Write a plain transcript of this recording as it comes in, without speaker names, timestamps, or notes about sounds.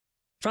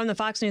From the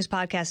Fox News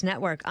Podcast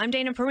Network, I'm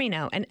Dana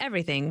Perino, and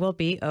everything will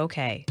be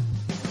okay.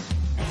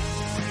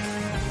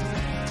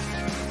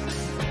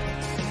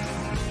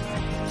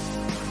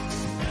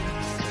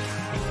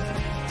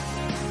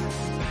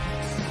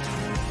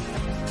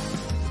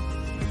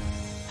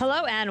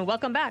 Hello, and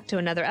welcome back to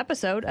another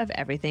episode of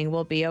Everything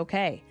Will Be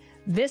Okay.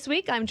 This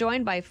week, I'm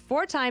joined by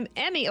four-time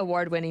Emmy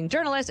Award-winning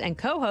journalist and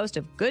co-host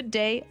of Good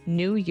Day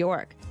New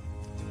York.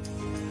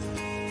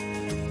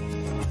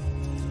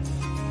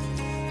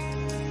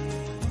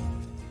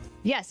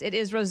 Yes, it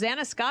is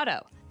Rosanna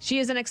Scotto. She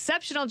is an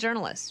exceptional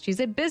journalist.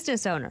 She's a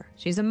business owner.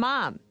 She's a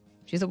mom.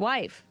 She's a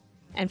wife.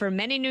 And for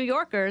many New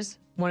Yorkers,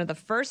 one of the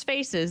first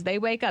faces they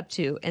wake up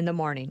to in the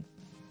morning.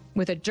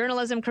 With a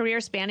journalism career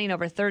spanning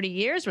over 30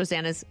 years,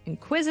 Rosanna's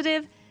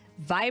inquisitive,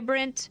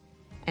 vibrant,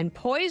 and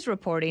poised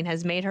reporting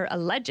has made her a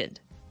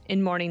legend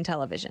in morning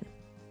television.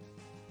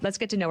 Let's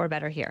get to know her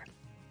better here.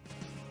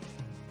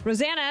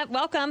 Rosanna,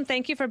 welcome.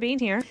 Thank you for being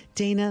here.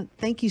 Dana,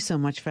 thank you so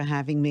much for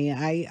having me.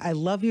 I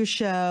love your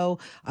show.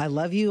 I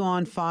love you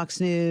on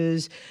Fox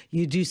News.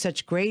 You do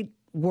such great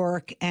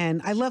work,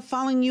 and I love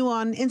following you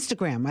on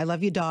Instagram. I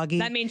love you, doggy.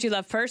 That means you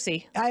love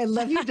Percy. I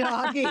love you,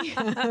 doggy.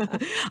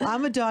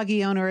 I'm a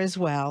doggy owner as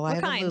well. What I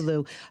have kind? a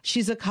Lulu.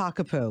 She's a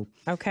cockapoo.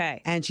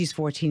 Okay. And she's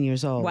 14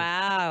 years old.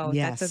 Wow.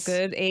 Yes. That's a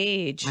good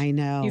age. I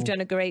know. You've done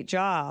a great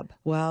job.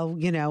 Well,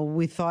 you know,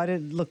 we thought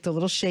it looked a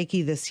little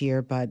shaky this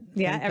year, but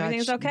Yeah, thank God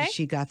everything's okay?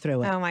 She got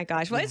through it. Oh, my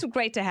gosh. Well, it's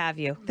great to have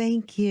you.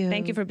 Thank you.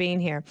 Thank you for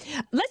being here.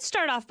 Let's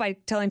start off by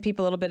telling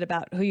people a little bit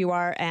about who you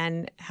are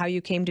and how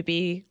you came to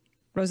be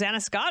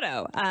Rosanna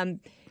Scotto.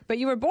 But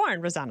you were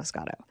born Rosanna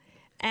Scotto.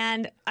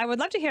 And I would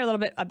love to hear a little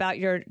bit about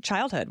your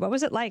childhood. What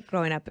was it like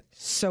growing up?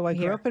 So I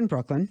grew up in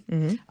Brooklyn,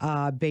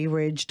 Bay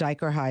Ridge,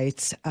 Dyker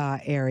Heights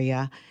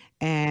area.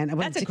 And I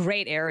went That's a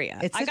great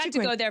area. I got to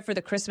go there for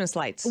the Christmas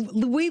lights.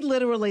 We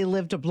literally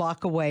lived a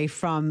block away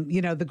from,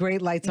 you know, the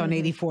great lights on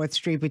 84th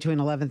Street between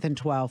 11th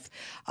and 12th.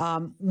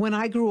 When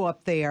I grew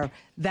up there,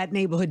 that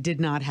neighborhood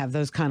did not have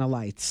those kind of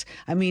lights.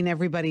 I mean,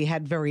 everybody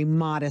had very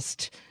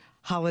modest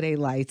holiday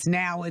lights.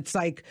 Now it's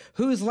like,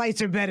 whose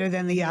lights are better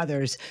than the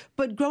others?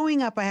 But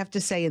growing up, I have to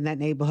say, in that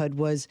neighborhood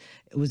was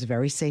a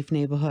very safe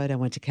neighborhood. I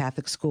went to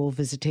Catholic school,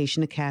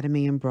 Visitation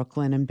Academy in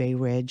Brooklyn and Bay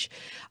Ridge,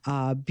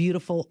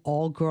 beautiful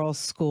all-girls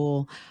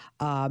school,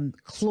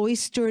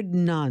 cloistered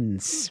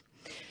nuns.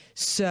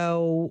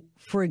 So,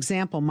 for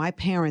example, my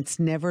parents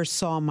never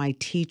saw my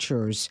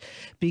teachers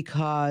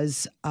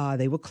because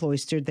they were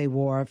cloistered. They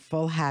wore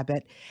full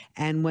habit.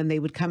 And when they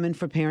would come in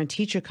for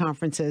parent-teacher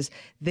conferences,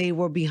 they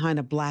were behind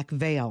a black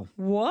veil.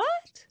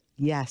 What?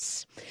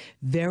 Yes.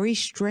 Very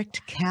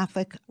strict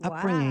Catholic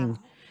upbringing. Wow.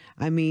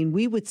 I mean,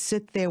 we would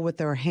sit there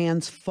with our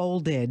hands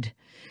folded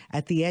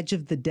at the edge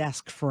of the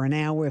desk for an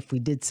hour if we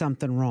did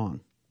something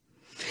wrong.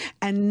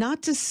 And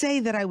not to say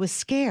that I was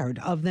scared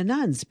of the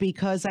nuns,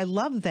 because I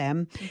love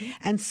them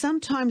and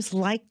sometimes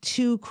like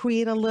to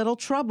create a little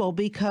trouble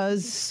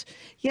because,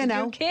 you know.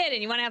 You're a kid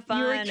and you want to have fun.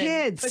 You're a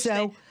kid.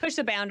 And push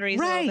the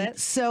boundaries a little bit.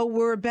 So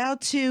we're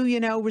about to,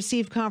 you know,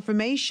 receive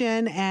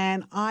confirmation,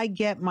 and I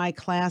get my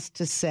class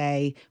to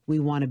say, we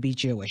want to be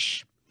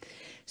Jewish.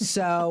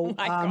 So,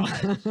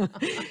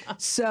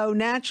 so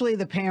naturally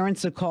the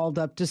parents are called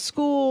up to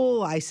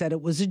school. I said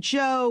it was a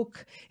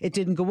joke. It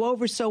didn't go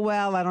over so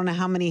well. I don't know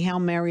how many Hail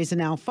Marys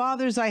and Our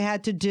Fathers I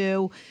had to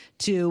do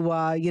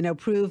to, you know,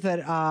 prove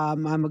that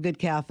I'm a good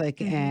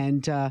Catholic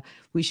and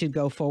we should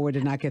go forward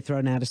and not get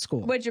thrown out of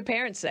school. What'd your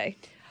parents say?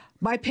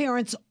 My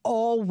parents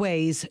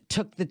always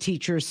took the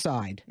teacher's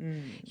side.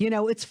 You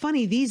know, it's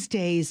funny these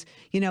days,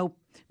 you know,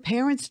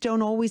 parents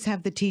don't always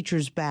have the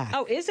teacher's back.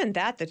 Oh, isn't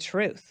that the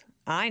truth?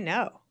 I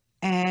know.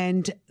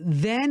 And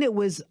then it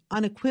was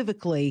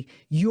unequivocally,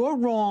 you're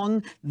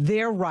wrong,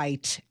 they're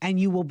right, and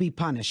you will be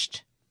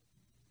punished.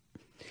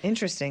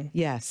 Interesting.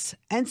 Yes.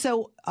 And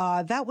so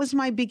that was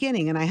my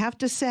beginning. And I have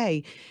to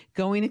say,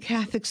 going to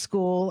Catholic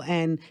school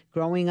and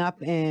growing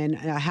up in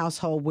a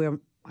household where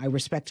I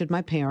respected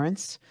my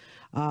parents.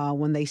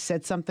 When they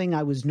said something,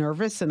 I was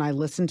nervous and I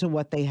listened to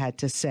what they had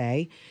to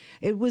say.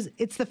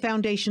 It's the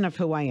foundation of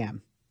who I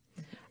am.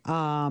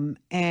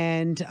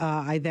 And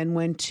I then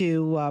went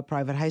to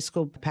private high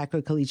school,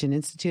 Packard Collegiate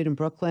Institute in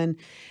Brooklyn,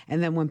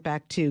 and then went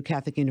back to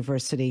Catholic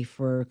University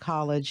for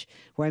college,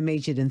 where I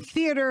majored in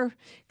theater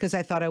because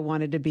I thought I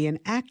wanted to be an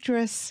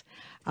actress.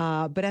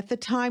 But at the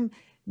time,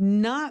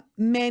 not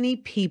many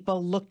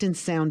people looked and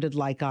sounded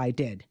like I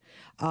did.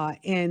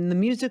 In the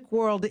music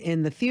world,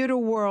 in the theater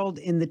world,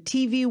 in the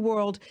TV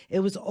world, it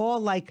was all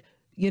like,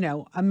 you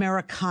know,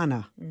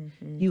 Americana.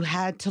 You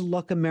had to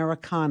look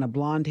Americana,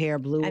 blonde hair,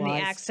 blue eyes. And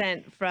the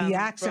accent from The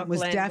accent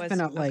Brooklyn was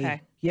definitely,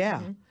 okay.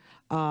 Yeah.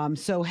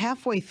 So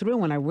halfway through,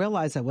 when I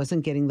realized I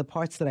wasn't getting the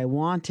parts that I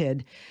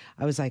wanted,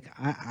 I was like,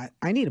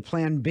 I need a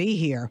plan B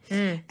here.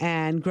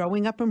 And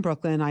growing up in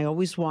Brooklyn, I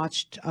always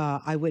watched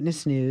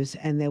Eyewitness News,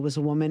 and there was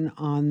a woman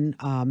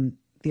on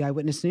the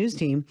Eyewitness News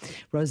team,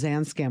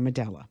 Rosanna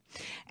Scotto.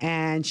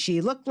 And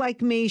she looked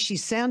like me. She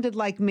sounded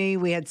like me.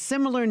 We had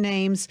similar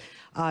names.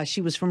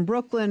 She was from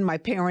Brooklyn. My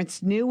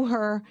parents knew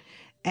her.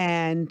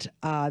 And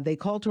they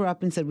called her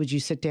up and said, would you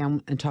sit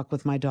down and talk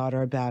with my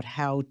daughter about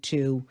how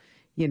to,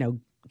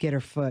 get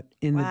her foot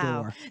in the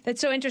door? That's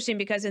so interesting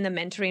because in the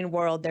mentoring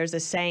world, there's a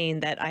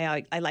saying that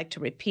I like to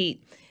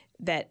repeat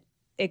that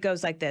it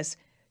goes like this.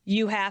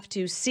 You have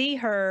to see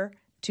her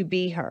to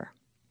be her.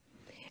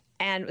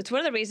 And it's one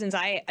of the reasons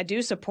I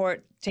do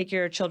support Take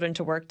Your Children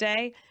to Work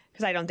Day,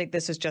 because I don't think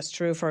this is just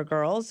true for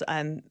girls.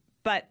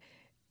 But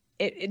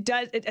it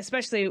does,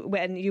 especially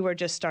when you were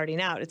just starting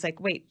out. It's like,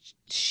 wait,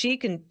 she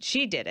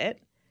did it.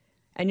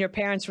 And your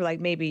parents were like,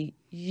 maybe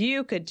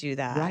you could do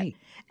that. Right.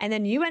 And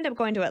then you end up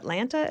going to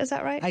Atlanta. Is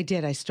that right? I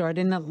did. I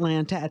started in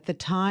Atlanta. At the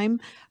time,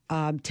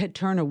 Ted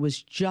Turner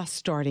was just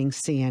starting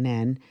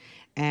CNN.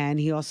 And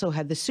he also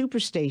had the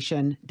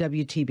superstation,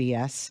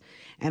 WTBS.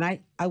 And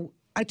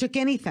I took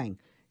anything.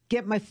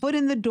 Get my foot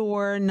in the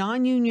door,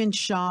 non-union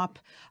shop.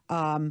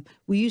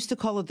 We used to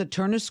call it the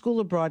Turner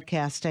School of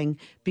Broadcasting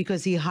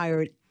because he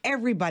hired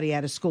everybody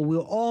out of school. We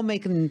were all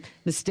making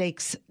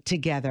mistakes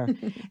together.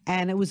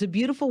 And it was a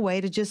beautiful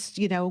way to just,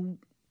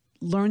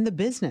 learn the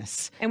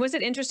business. And was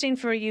it interesting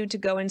for you to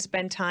go and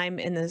spend time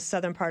in the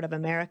southern part of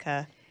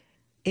America?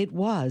 It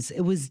was.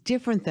 It was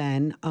different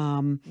then.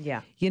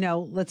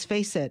 Let's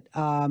face it,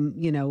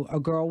 a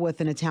girl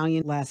with an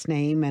Italian last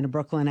name and a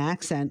Brooklyn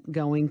accent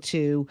going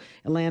to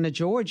Atlanta,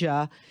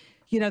 Georgia,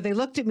 they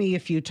looked at me a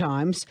few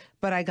times,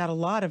 but I got a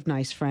lot of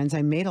nice friends.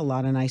 I made a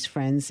lot of nice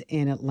friends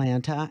in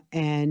Atlanta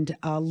and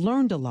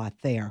learned a lot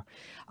there.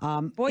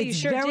 Boy, you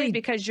sure did,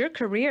 because your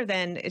career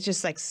then is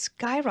just like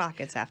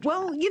skyrockets after that.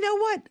 Well, you know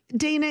what,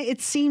 Dana?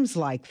 It seems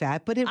like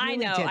that, but it really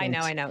didn't.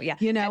 I know. Yeah.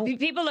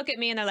 People look at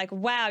me and they're like,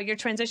 wow, your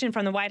transition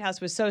from the White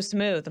House was so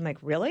smooth. I'm like,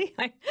 really?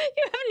 You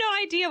have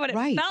no idea what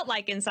it felt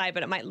like inside,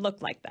 but it might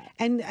look like that.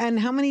 And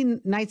how many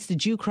nights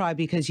did you cry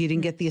because you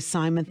didn't get the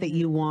assignment that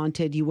you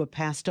wanted? You were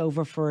passed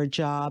over for a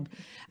job,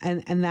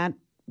 and that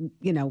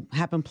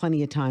happened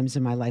plenty of times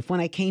in my life. When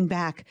I came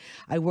back,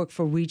 I worked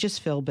for Regis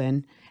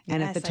Philbin,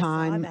 and at the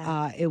time,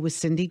 it was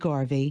Cindy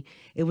Garvey.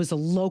 It was a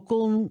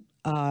local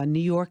New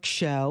York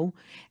show,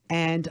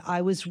 and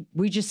I was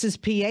Regis's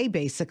PA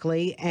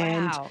basically,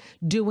 and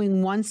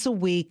doing once a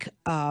week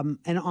an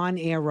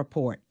on-air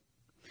report.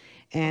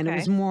 And it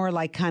was more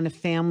like kind of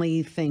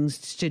family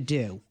things to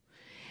do.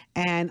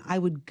 And I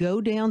would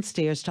go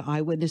downstairs to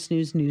Eyewitness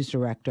News news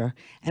director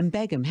and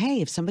beg him,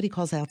 hey, if somebody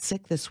calls out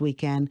sick this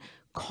weekend,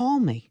 call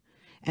me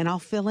and I'll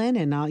fill in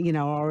and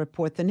I'll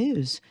report the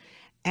news.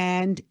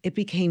 And it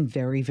became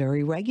very,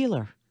 very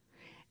regular.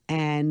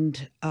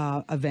 And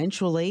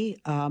eventually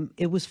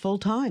it was full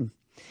time.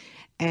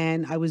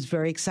 And I was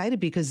very excited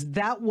because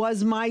that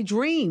was my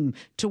dream,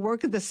 to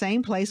work at the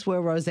same place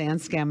where Rosanna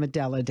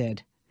Scotto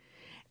did.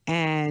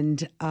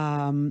 And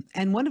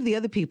one of the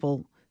other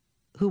people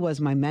who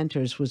was my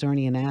mentors was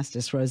Ernie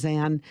Anastas.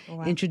 Roseanne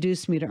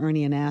introduced me to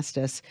Ernie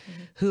Anastas,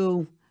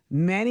 who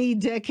many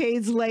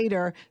decades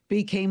later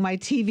became my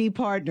TV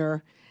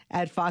partner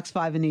at Fox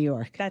 5 in New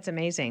York. That's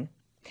amazing.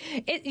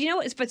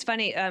 It's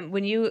funny,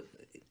 when you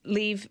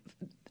leave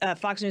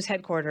Fox News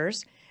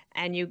headquarters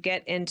and you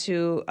get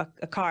into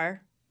a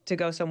car to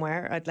go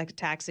somewhere, like a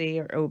taxi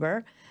or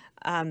Uber,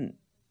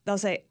 they'll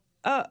say,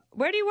 oh,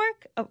 where do you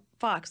work? Oh,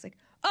 Fox. Like,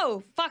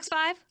 oh, Fox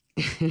 5?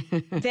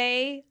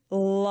 They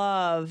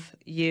love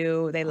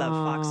you. They love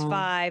Fox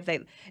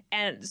 5.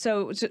 And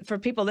so for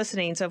people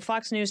listening, so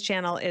Fox News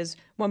Channel is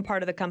one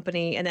part of the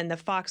company, and then the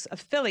Fox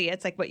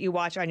affiliates, like what you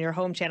watch on your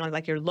home channel,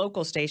 like your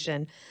local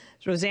station.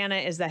 Rosanna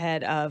is the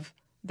head of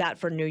that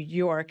for New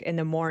York in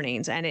the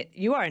mornings, and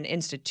you are an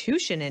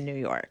institution in New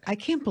York. I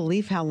can't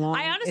believe how long.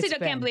 I honestly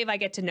can't believe I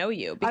get to know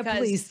you, because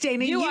please,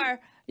 Dana,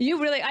 you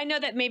really, I know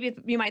that maybe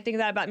you might think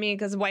that about me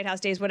because of White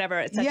House days, whatever,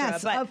 et cetera.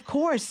 Yes, but, of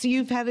course.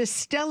 You've had a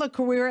stellar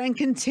career and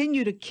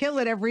continue to kill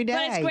it every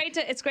day. But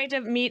it's great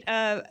to meet,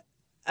 have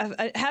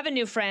a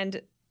new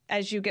friend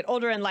as you get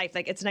older in life.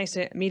 Like, it's nice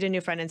to meet a new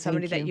friend and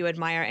somebody that you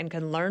admire and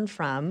can learn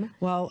from.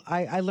 Well,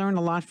 I learn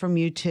a lot from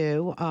you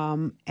too.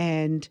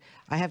 And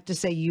I have to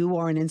say, you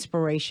are an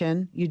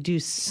inspiration. You do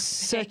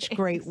such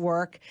great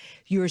work.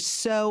 You're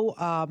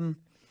so,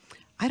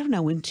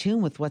 in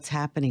tune with what's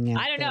happening out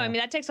there. I don't know. I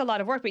mean, that takes a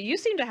lot of work, but you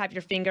seem to have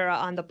your finger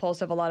on the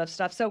pulse of a lot of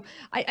stuff. So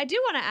I do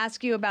want to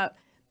ask you about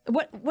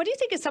what do you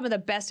think is some of the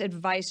best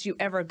advice you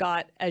ever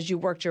got as you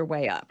worked your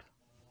way up?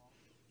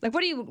 Like,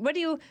 what do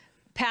you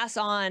pass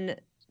on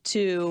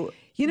to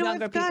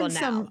younger people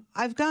now?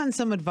 I've gotten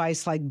some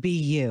advice like, be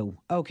you,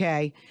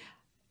 okay?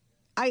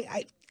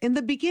 I in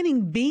the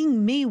beginning,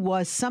 being me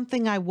was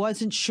something I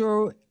wasn't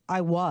sure I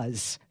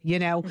was,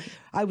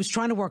 I was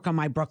trying to work on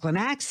my Brooklyn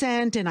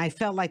accent, and I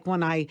felt like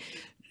when I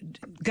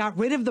got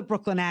rid of the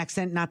Brooklyn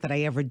accent, not that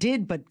I ever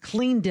did, but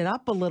cleaned it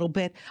up a little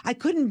bit, I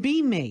couldn't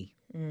be me.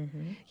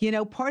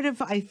 Mm-hmm. Part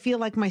of, I feel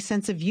like my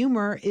sense of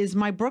humor is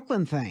my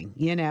Brooklyn thing,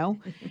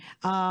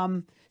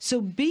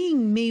 So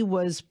being me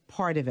was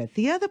part of it.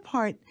 The other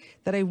part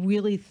that I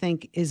really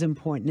think is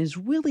important is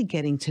really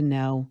getting to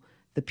know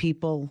the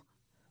people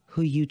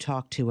who you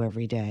talk to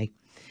every day.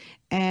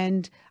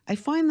 And I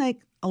find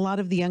like a lot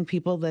of the young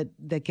people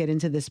that get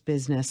into this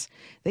business,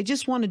 they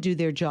just want to do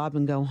their job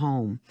and go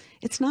home.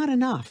 It's not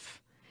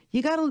enough.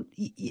 you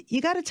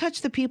gotta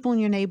touch the people in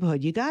your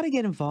neighborhood. You gotta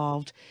get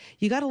involved.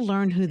 You gotta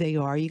learn who they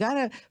are. You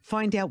gotta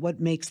find out what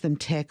makes them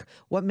tick,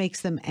 what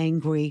makes them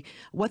angry,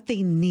 what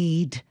they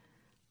need.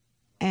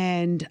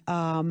 And,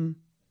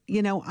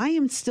 you know, I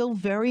am still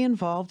very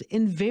involved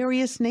in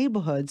various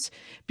neighborhoods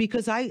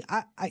because I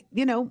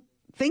you know,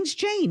 things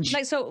change.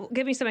 Like, so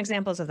give me some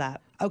examples of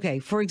that. Okay.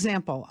 For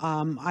example,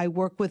 I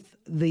work with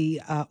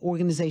the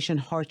organization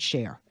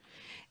HeartShare.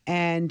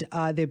 And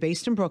they're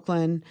based in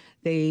Brooklyn.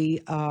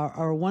 They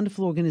are a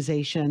wonderful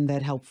organization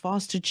that help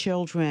foster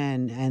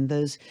children and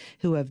those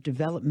who have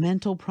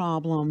developmental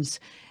problems.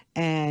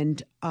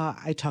 And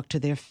I talk to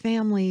their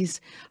families.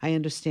 I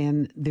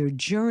understand their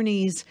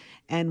journeys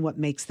and what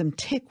makes them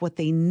tick, what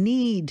they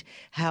need,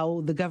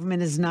 how the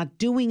government is not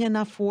doing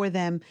enough for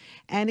them.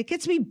 And it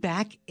gets me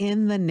back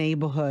in the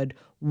neighborhood,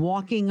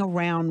 walking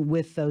around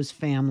with those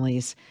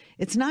families.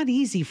 It's not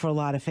easy for a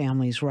lot of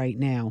families right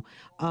now.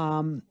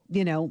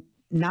 You know,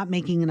 not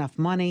making enough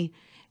money,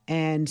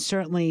 and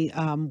certainly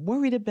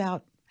worried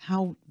about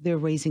how they're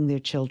raising their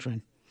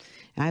children.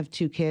 I have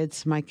 2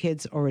 kids. My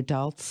kids are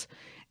adults,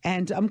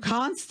 and I'm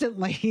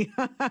constantly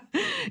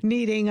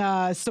needing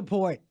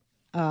support.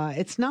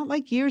 It's not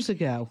like years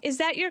ago. Is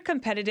that your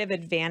competitive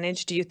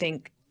advantage, do you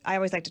think? I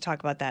always like to talk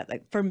about that.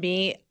 Like, for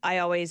me, I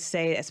always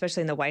say,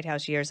 especially in the White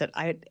House years, that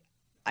I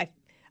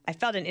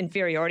felt an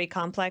inferiority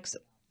complex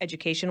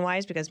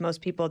education-wise, because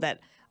most people that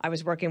I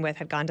was working with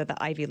had gone to the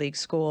Ivy League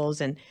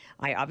schools, and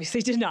I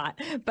obviously did not.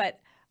 But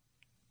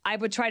I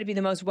would try to be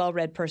the most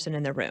well-read person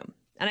in the room.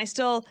 And I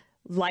still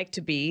like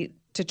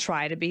to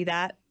try to be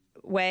that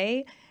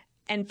way.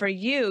 And for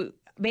you,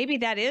 maybe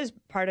that is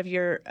part of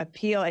your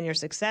appeal and your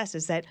success,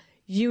 is that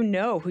you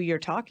know who you're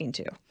talking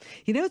to.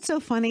 You know, it's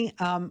so funny.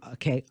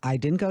 Okay, I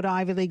didn't go to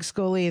Ivy League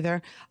school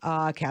either.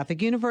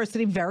 Catholic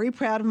University, very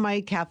proud of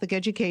my Catholic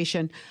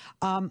education.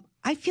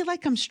 I feel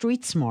like I'm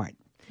street smart.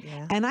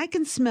 Yeah. And I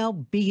can smell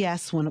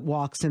BS when it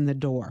walks in the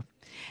door.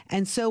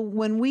 And so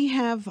when we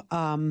have,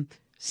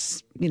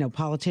 you know,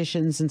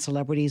 politicians and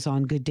celebrities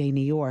on Good Day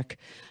New York,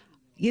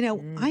 you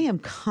know, I am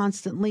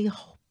constantly,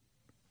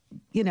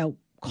 you know,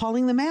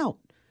 calling them out.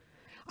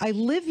 I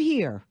live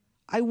here.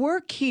 I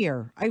work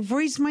here. I've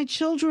raised my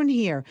children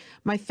here.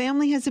 My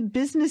family has a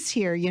business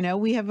here. You know,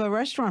 we have a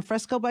restaurant,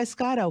 Fresco by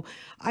Scotto.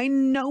 I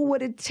know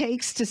what it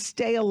takes to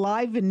stay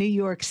alive in New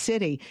York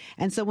City.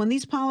 And so when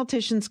these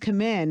politicians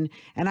come in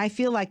and I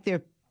feel like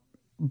they're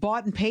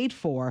bought and paid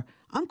for,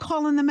 I'm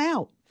calling them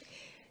out.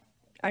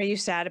 Are you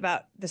sad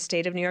about the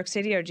state of New York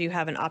City, or do you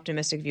have an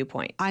optimistic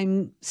viewpoint?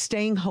 I'm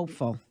staying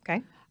hopeful.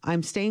 Okay.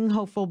 I'm staying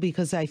hopeful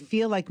because I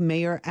feel like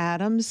Mayor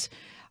Adams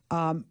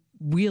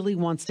really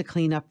wants to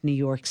clean up New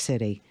York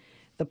City.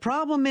 The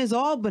problem is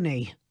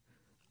Albany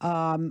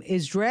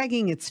is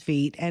dragging its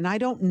feet, and I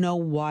don't know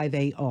why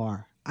they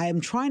are. I am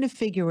trying to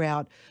figure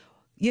out,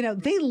 you know,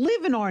 they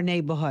live in our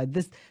neighborhood.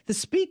 The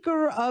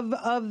Speaker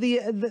of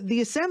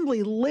the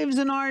Assembly lives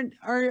in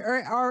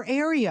our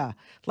area.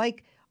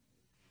 Like,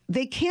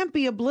 they can't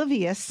be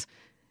oblivious.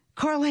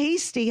 Carl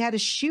Hastie had a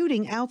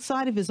shooting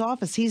outside of his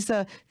office. He's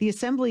the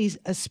Assembly's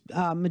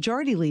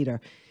majority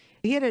leader.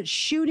 He had a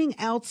shooting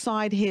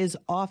outside his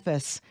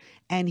office,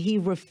 and he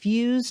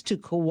refused to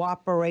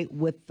cooperate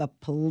with the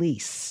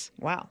police.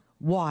 Wow.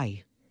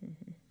 Why?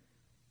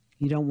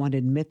 You don't want to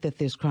admit that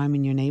there's crime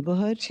in your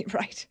neighborhood?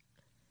 Right.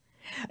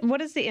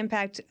 What has the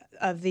impact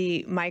of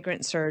the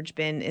migrant surge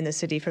been in the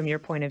city from your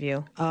point of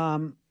view?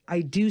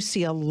 I do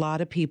see a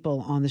lot of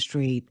people on the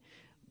street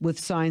with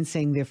signs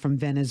saying they're from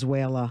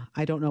Venezuela.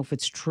 I don't know if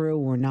it's true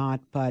or not,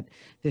 but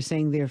they're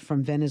saying they're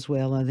from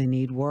Venezuela. They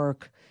need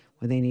work,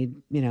 or they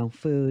need, you know,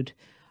 food.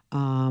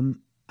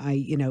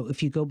 You know,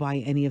 if you go by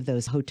any of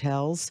those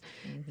hotels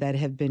that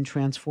have been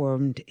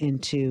transformed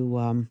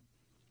into,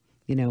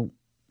 you know,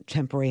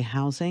 temporary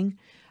housing,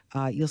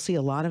 you'll see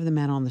a lot of the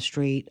men on the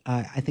street.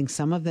 I think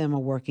some of them are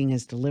working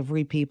as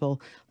delivery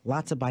people.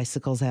 Lots of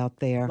bicycles out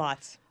there.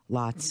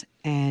 Lots.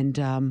 And,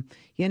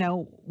 you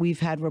know, we've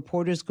had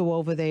reporters go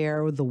over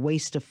there, the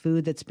waste of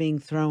food that's being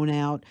thrown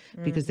out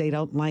because they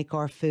don't like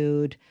our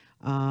food.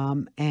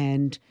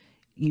 And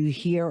you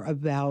hear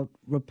about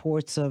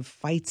reports of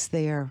fights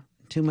there,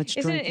 too much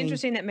drinking. Isn't it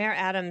interesting that Mayor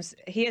Adams,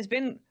 he has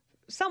been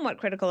somewhat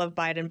critical of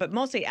Biden, but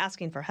mostly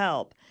asking for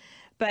help.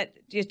 But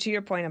to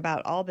your point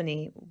about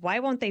Albany, why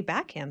won't they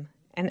back him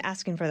and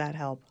asking for that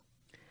help?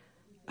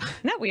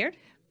 Isn't that weird?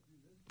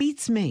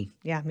 Beats me.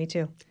 Yeah, me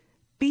too.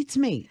 Beats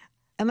me.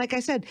 And like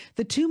I said,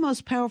 the 2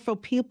 most powerful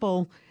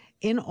people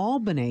in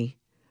Albany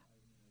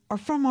are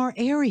from our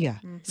area.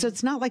 So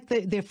it's not like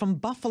they're from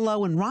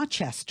Buffalo and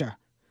Rochester.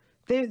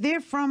 They're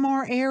from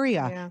our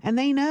area, and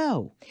they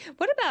know.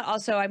 What about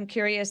also, I'm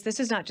curious, this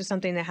is not just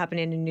something that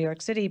happened in New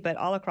York City, but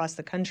all across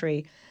the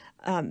country.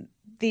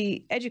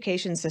 The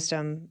education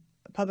system,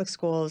 public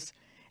schools,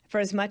 for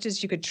as much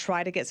as you could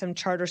try to get some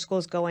charter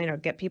schools going or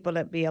get people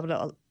to be able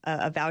to,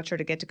 a voucher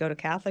to get to go to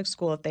Catholic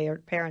school if their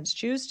parents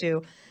choose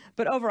to.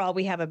 But overall,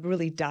 we have a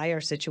really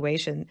dire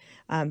situation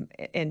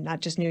in not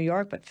just New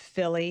York, but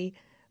Philly,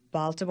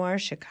 Baltimore,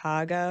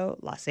 Chicago,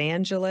 Los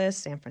Angeles,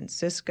 San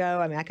Francisco.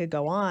 I mean, I could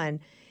go on.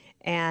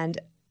 And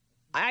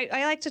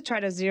I like to try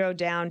to zero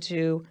down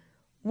to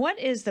what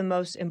is the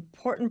most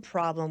important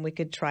problem we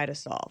could try to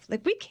solve.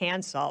 Like, we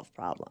can solve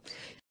problems.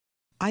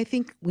 I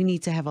think we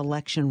need to have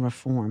election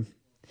reform.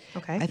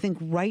 Okay. I think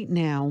right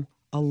now,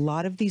 a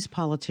lot of these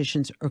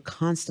politicians are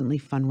constantly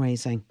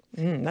fundraising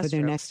for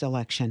their next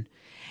election.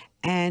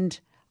 And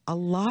a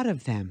lot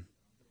of them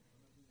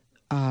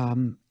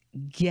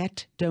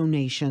get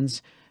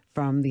donations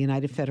from the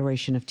United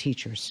Federation of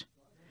Teachers.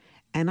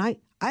 And I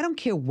don't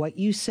care what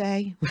you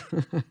say.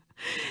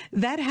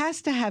 That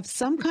has to have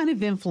some kind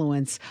of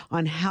influence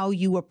on how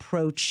you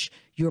approach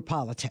your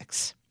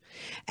politics.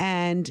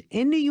 And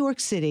in New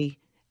York City,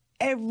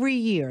 every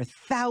year,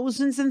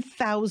 thousands and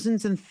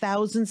thousands and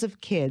thousands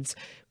of kids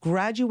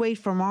graduate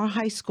from our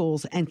high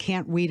schools and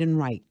can't read and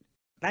write.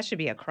 That should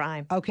be a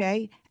crime.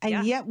 Okay?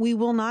 And yet we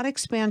will not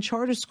expand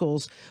charter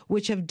schools,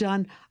 which have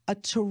done a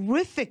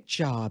terrific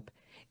job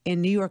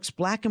in New York's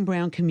Black and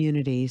brown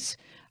communities,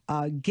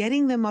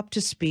 getting them up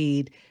to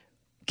speed,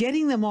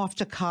 getting them off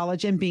to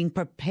college and being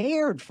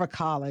prepared for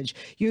college.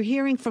 You're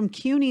hearing from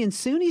CUNY and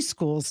SUNY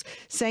schools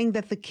saying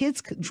that the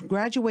kids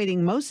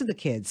graduating, most of the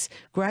kids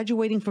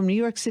graduating from New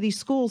York City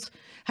schools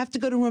have to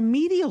go to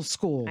remedial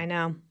school. I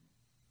know.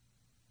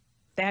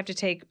 They have to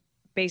take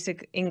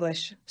basic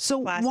English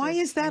classes. Why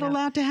is that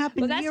allowed to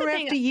happen year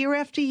after year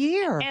after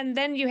year? And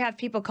then you have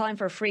people calling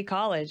for free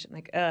college.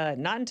 Like,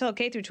 not until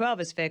K through 12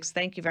 is fixed.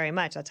 Thank you very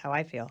much. That's how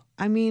I feel.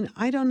 I mean,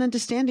 I don't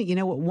understand it. You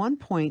know, at one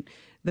point,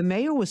 the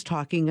mayor was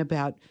talking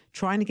about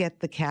trying to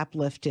get the cap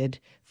lifted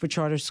for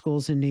charter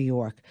schools in New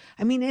York.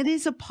 I mean, it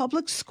is a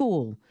public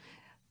school.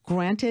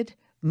 Granted,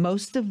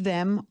 most of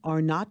them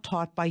are not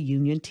taught by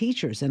union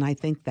teachers, and I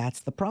think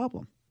that's the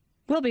problem.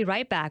 We'll be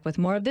right back with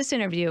more of this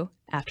interview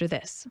after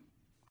this.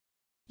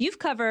 You've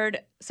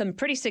covered some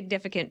pretty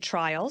significant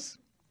trials.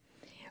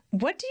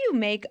 What do you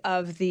make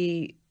of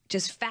the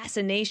just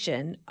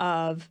fascination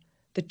of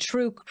the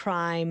true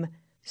crime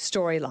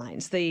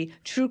storylines, the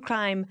true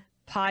crime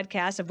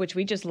podcast, of which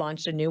we just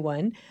launched a new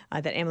one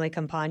that Emily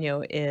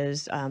Campagno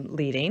is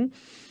leading,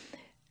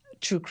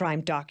 true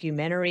crime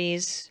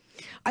documentaries?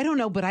 I don't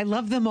know, but I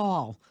love them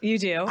all. You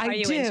do? Are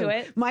you into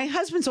it? My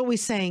husband's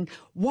always saying,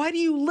 why do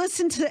you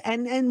listen to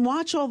and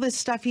watch all this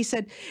stuff? He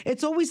said,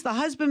 it's always the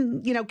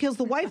husband, kills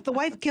the wife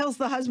kills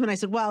the husband. I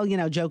said, well,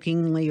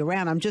 jokingly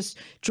around, I'm just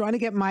trying to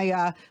get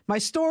my my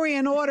story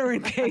in order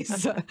in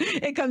case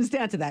it comes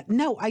down to that.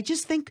 No, I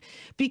just think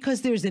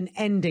because there's an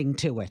ending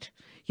to it.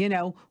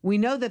 We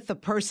know that the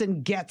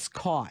person gets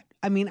caught.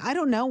 I mean, I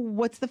don't know.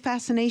 What's the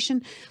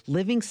fascination?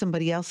 Living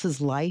somebody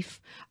else's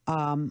life.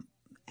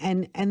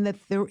 And that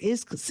there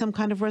is some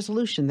kind of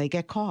resolution. They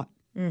get caught.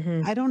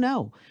 Mm-hmm. I don't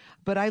know,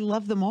 but I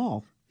love them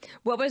all.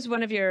 What was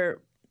one of your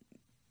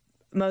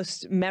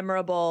most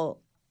memorable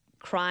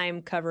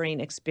crime covering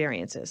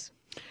experiences?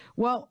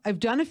 Well, I've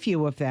done a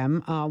few of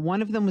them.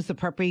 One of them was the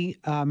Purpey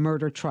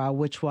murder trial,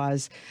 which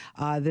was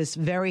this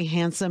very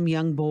handsome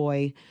young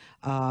boy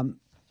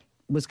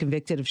was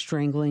convicted of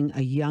strangling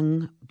a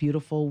young,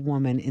 beautiful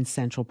woman in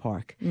Central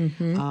Park.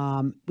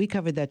 Mm-hmm. We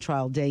covered that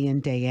trial day in,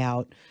 day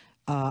out.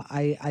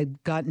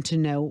 I've gotten to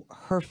know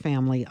her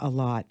family a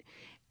lot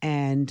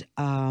and,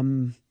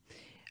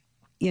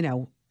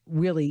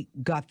 really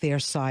got their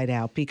side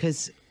out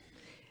because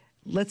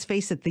let's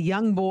face it, the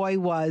young boy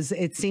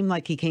it seemed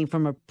like he came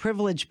from a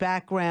privileged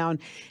background,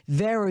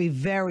 very,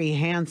 very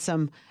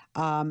handsome.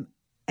 And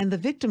the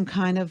victim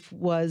kind of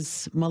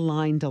was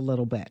maligned a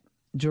little bit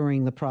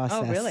during the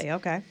process. Oh, really?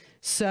 Okay.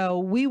 So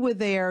we were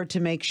there to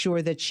make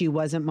sure that she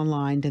wasn't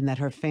maligned and that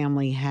her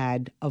family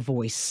had a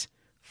voice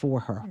for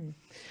her.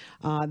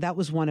 That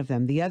was one of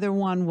them. The other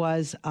one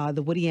was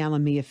the Woody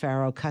Allen Mia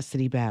Farrow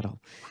custody battle.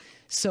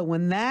 So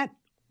when that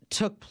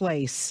took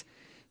place,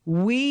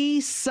 we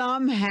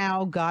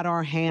somehow got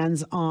our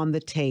hands on the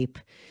tape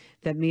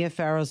that Mia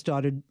Farrow's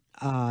daughter,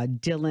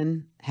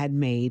 Dylan, had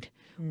made,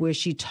 where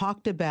she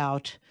talked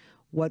about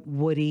what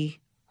Woody,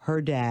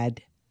 her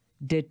dad,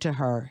 did to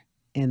her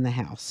in the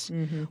house.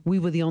 Mm-hmm. We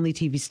were the only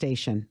TV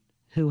station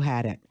who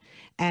had it.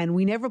 And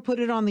we never put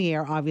it on the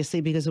air,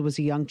 obviously, because it was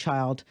a young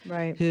child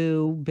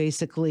who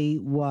basically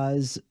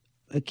was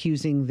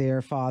accusing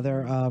their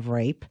father of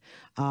rape.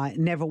 It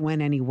never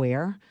went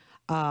anywhere.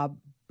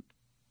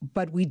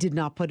 But we did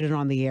not put it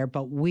on the air,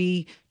 but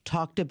we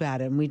talked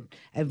about it. And we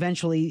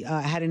eventually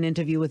had an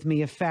interview with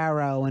Mia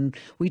Farrow, and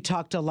we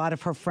talked to a lot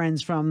of her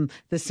friends from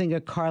the singer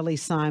Carly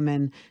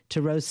Simon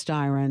to Rose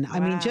Styron. Wow. I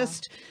mean,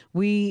 just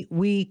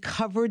we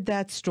covered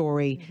that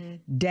story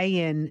day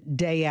in,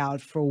 day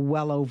out for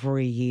well over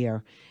a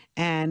year.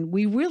 And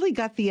we really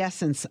got the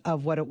essence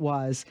of what it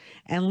was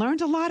and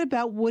learned a lot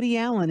about Woody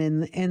Allen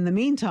in the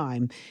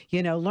meantime.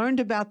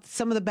 Learned about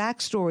some of the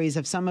backstories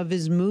of some of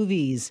his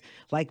movies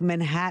like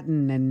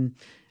Manhattan and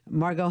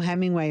Margot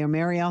Hemingway or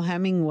Marielle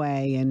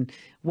Hemingway and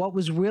what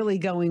was really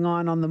going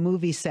on the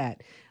movie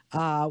set.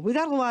 We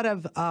got a lot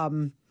of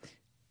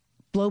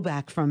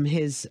blowback from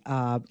his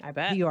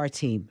PR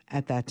team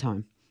at that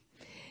time.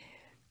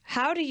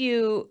 How do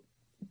you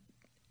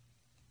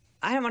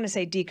I don't want to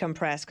say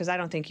decompress because I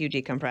don't think you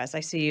decompress. I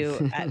see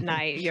you at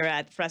night. You're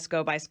at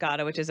Fresco by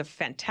Scotto, which is a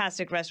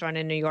fantastic restaurant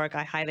in New York.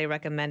 I highly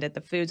recommend it.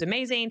 The food's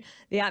amazing.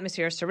 The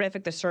atmosphere is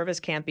terrific. The service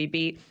can't be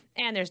beat.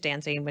 And there's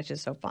dancing, which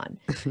is so fun.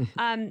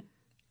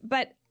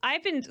 But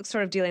I've been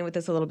sort of dealing with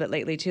this a little bit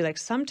lately, too. Like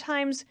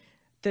sometimes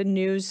the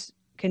news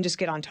can just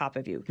get on top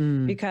of you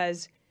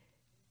because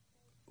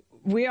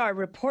we are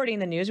reporting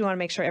the news. We want to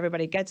make sure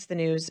everybody gets the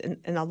news. And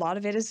a lot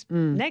of it is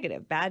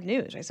negative, bad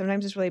news, right?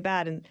 Sometimes it's really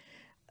bad. And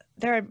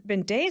there have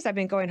been days I've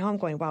been going home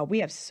going, wow, we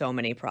have so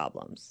many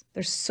problems.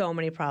 There's so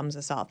many problems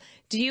to solve.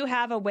 Do you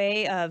have a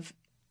way of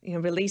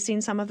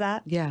releasing some of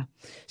that? Yeah.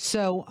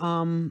 So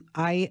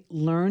I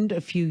learned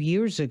a few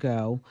years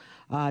ago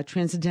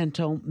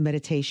transcendental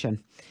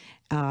meditation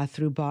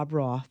through Bob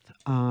Roth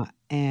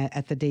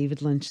at the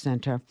David Lynch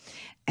Center.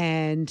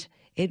 And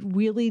it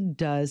really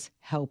does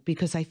help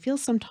because I feel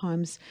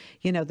sometimes,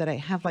 that I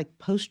have like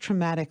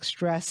post-traumatic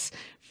stress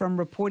from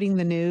reporting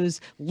the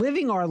news,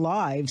 living our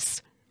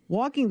lives,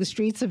 walking the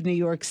streets of New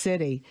York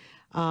City.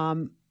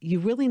 You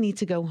really need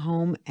to go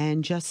home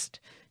and just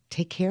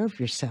take care of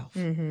yourself.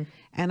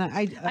 And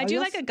I do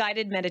like a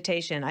guided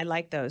meditation. I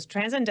like those.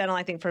 Transcendental,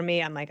 I think for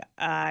me, I'm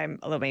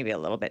maybe a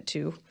little bit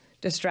too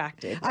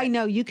distracted. I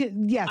know you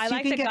can. Yes, I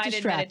like you can the get guided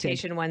distracted.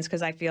 meditation ones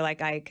because I feel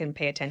like I can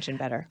pay attention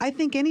better. I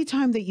think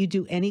anytime that you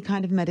do any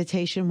kind of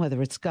meditation,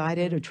 whether it's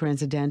guided or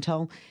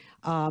transcendental,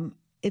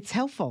 it's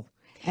helpful.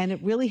 And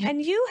it really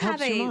helps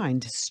your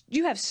mind.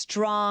 You have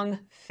strong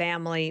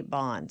family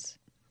bonds.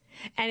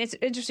 And it's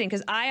interesting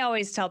because I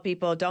always tell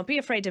people, don't be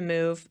afraid to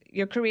move.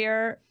 Your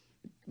career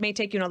may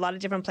take you in a lot of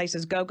different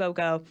places. Go, go,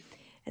 go.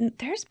 And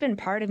there's been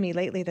part of me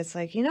lately that's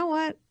like, you know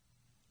what?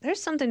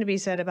 There's something to be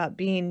said about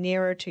being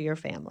nearer to your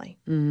family.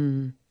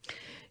 I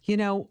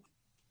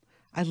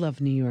love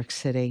New York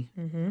City.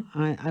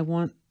 I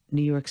want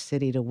New York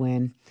City to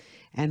win.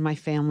 And my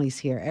family's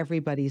here.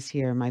 Everybody's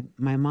here. My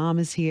mom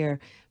is here.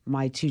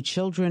 My two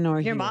children are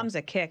here. Your mom's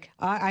a kick.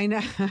 I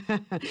know.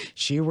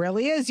 She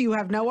really is. You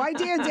have no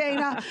idea,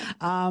 Dana.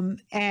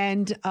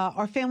 And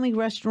our family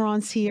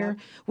restaurant's here,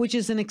 which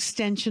is an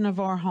extension of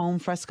our home,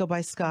 Fresco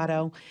by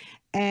Scotto.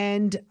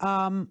 And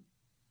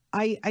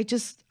I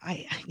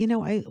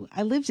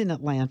lived in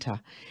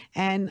Atlanta.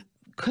 And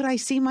could I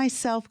see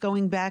myself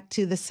going back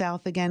to the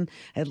South again,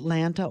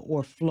 Atlanta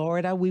or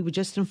Florida? We were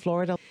just in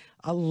Florida.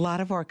 A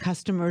lot of our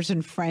customers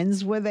and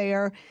friends were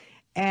there.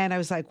 And I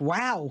was like,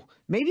 wow,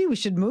 maybe we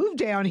should move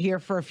down here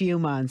for a few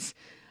months.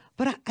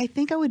 But I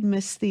think I would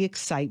miss the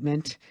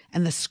excitement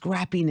and the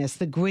scrappiness,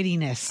 the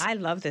grittiness. I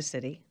love this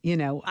city.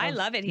 I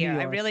love it here.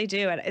 I really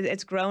do.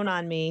 It's grown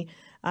on me.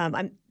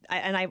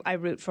 I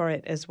root for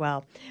it as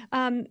well.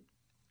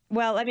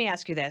 Well, let me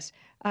ask you this.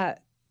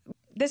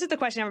 This is the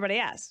question everybody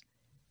asks.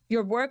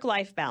 Your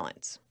work-life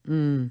balance.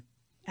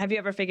 Have you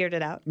ever figured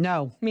it out?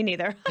 No. Me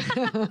neither.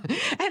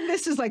 And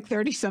this is like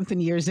 30-something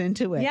years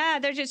into it. Yeah,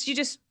 you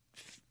just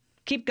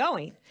keep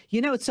going.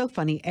 It's so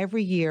funny.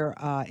 Every year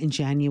in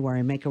January,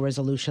 I make a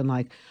resolution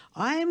like,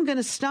 I'm going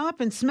to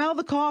stop and smell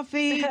the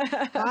coffee.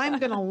 I'm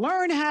going to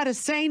learn how to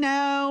say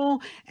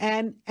no.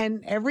 And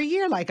every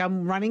year, like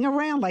I'm running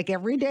around like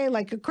every day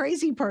like a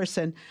crazy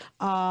person.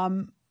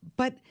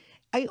 But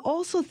I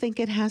also think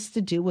it has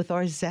to do with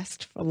our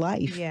zest for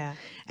life. Yeah.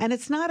 And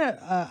it's not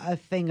a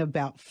thing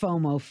about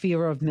FOMO,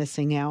 fear of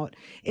missing out.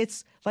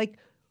 It's like,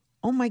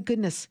 oh my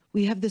goodness,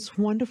 we have this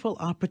wonderful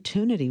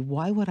opportunity.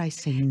 Why would I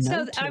say no to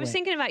it? So I was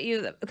thinking about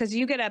you because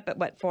you get up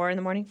at 4 in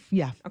the morning?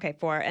 Yeah. Okay,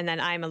 4. And then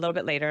I'm a little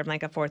bit later. I'm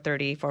like a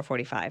 4:30,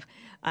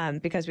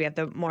 4:45 because we have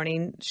the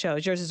morning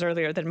shows. Yours is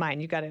earlier than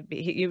mine.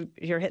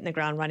 You're hitting the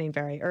ground running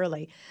very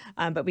early.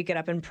 But we get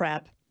up and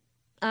prep.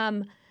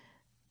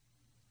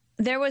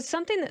 There was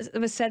something that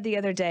was said the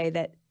other day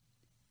that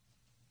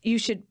you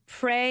should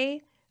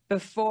pray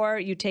before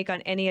you take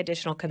on any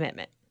additional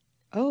commitment.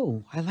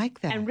 Oh, I like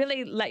that. And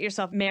really let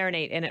yourself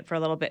marinate in it for a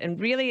little bit and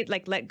really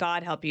let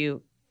God help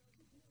you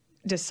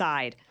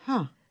decide.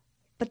 Huh.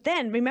 But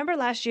then remember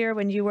last year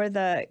when you were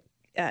the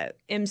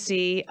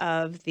MC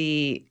of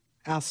the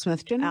Al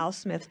Smith dinner? Al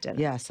Smith dinner.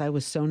 Yes, I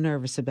was so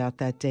nervous about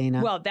that,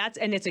 Dana. Well,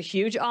 and it's a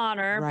huge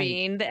honor. Right.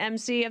 Being the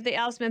MC of the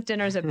Al Smith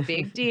dinner is a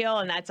big deal,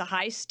 and that's a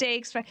high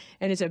stakes,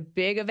 and it's a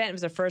big event. It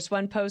was the first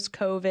one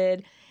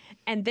post-COVID.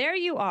 And there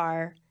you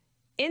are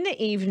in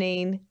the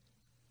evening,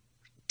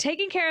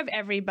 taking care of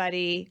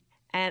everybody.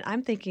 And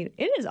I'm thinking,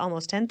 it is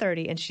almost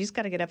 10:30, and she's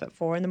got to get up at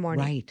 4 in the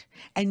morning. Right.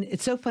 And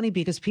it's so funny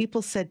because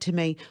people said to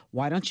me,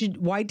 why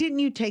didn't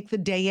you take the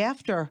day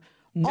after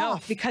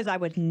off? Because I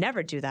would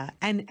never do that.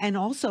 And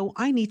also,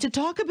 I need to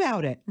talk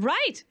about it.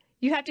 Right.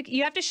 You have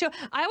to show.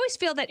 I always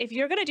feel that if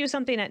you're going to do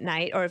something at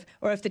night, or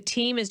if the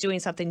team is doing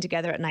something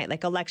together at night,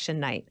 like election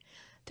night,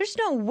 there's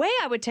no way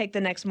I would take the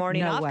next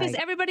morning off because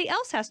everybody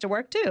else has to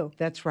work too.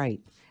 That's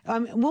right.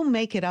 We'll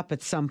make it up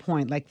at some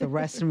point, like the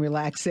rest and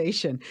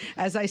relaxation.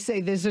 As I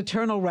say, there's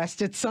eternal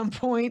rest at some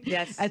point.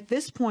 Yes. At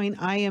this point,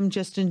 I am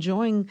just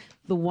enjoying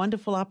the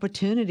wonderful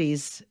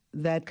opportunities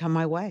that come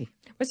my way.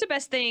 What's the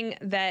best thing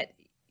that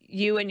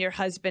you and your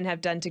husband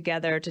have done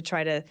together to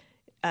try to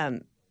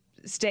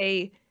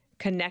stay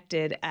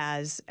connected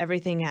as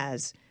everything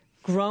has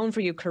grown for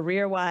you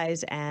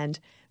career-wise and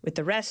with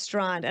the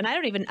restaurant. And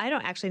I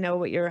don't actually know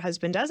what your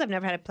husband does. I've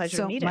never had a pleasure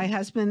to meet him. My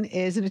husband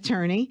is an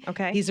attorney.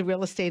 Okay. He's a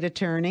real estate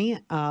attorney,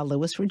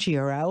 Louis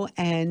Ruggiero.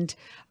 And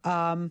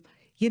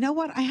you know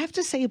what? I have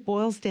to say it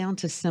boils down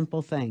to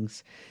simple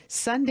things.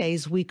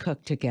 Sundays, we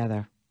cook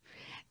together.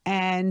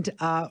 And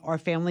our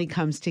family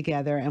comes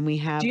together and we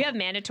have... Do you have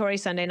mandatory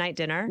Sunday night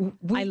dinner?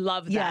 I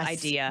love that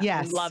idea.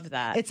 Yes. I love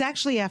that. It's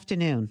actually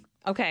afternoon.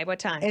 Okay, what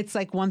time? It's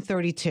like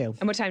 1:32.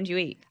 And what time do you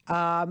eat?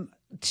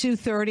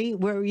 2:30.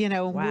 Where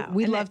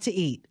we love to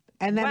eat.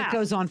 And then it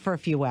goes on for a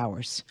few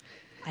hours.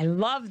 I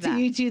love that.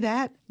 Do you do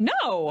that?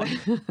 No.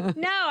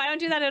 No, I don't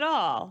do that at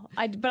all.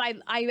 But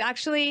I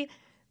actually...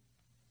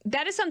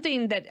 That is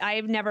something that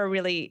I've never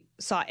really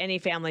saw any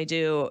family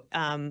do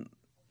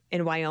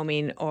in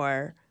Wyoming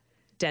or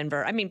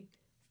Denver. I mean,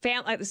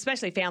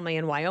 especially family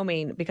in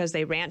Wyoming, because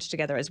they ranch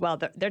together as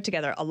well. They're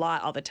together a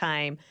lot all the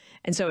time.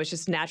 And so it's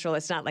just natural.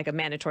 It's not like a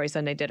mandatory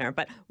Sunday dinner.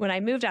 But when I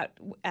moved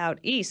out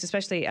east,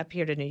 especially up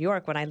here to New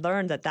York, when I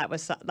learned that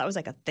was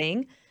like a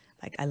thing,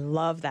 like I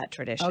love that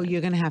tradition. Oh,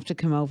 you're going to have to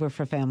come over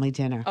for family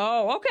dinner.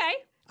 Oh,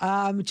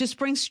 okay. Just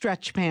bring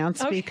stretch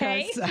pants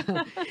because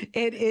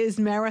it is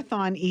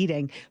marathon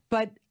eating.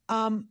 But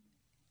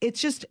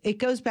it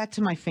goes back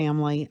to my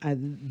family.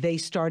 They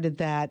started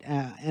that,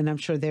 and I'm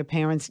sure their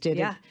parents did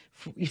it.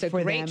 It's a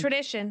great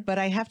tradition. But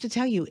I have to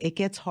tell you, it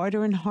gets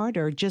harder and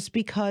harder just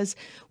because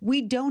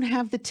we don't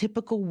have the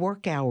typical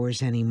work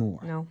hours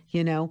anymore. No.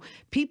 You know,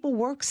 people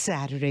work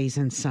Saturdays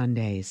and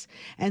Sundays.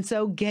 And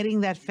so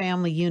getting that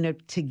family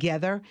unit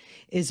together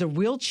is a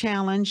real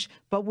challenge,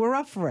 but we're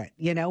up for it.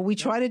 You know, we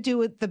try to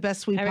do it the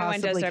best we possibly can.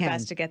 Everyone does their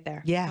best to get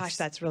there. Yes. Gosh,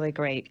 that's really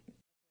great.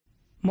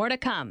 More to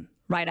come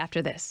right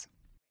after this.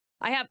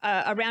 I have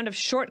a round of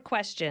short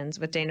questions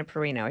with Dana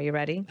Perino. Are you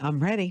ready?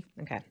 I'm ready.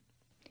 Okay.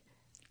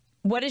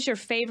 What is your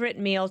favorite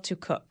meal to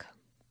cook?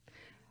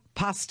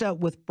 Pasta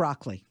with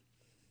broccoli.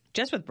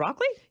 Just with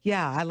broccoli?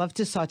 Yeah, I love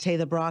to saute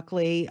the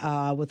broccoli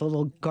with a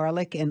little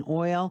garlic and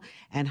oil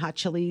and hot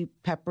chili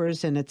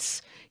peppers. And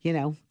it's,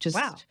 just...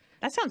 Wow,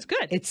 that sounds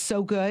good. It's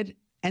so good.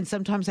 And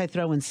sometimes I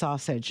throw in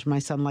sausage. My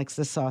son likes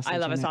the sausage. I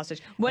love a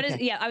sausage.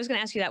 I was going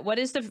to ask you that. What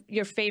is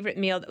your favorite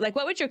meal? Like,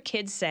 what would your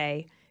kids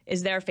say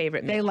is their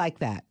favorite meal? They like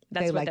that.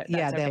 They like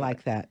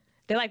that.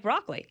 They like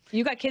broccoli.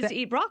 You got kids that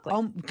eat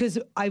broccoli. Because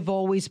I've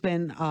always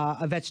been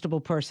a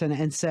vegetable person,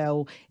 and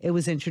so it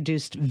was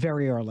introduced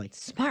very early.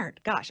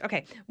 Smart. Gosh.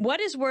 Okay. What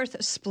is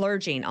worth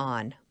splurging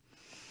on?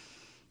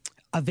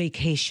 A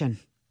vacation.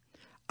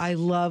 I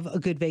love a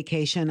good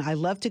vacation. I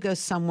love to go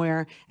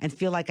somewhere and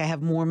feel like I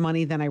have more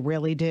money than I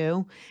really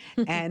do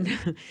and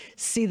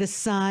see the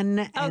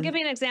sun. Give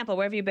me an example.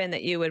 Where have you been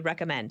that you would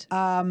recommend?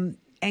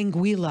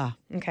 Anguilla.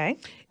 Okay.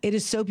 It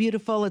is so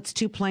beautiful. It's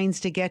 2 planes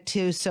to get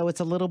to, so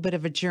it's a little bit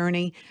of a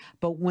journey.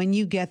 But when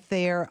you get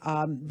there,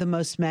 the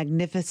most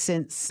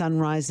magnificent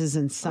sunrises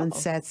and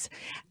sunsets,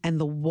 and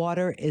the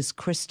water is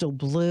crystal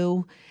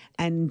blue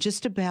and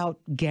just about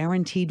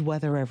guaranteed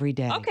weather every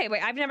day. Okay,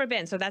 wait, I've never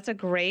been, so that's a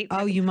great...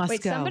 Oh, you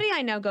must go. Somebody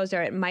I know goes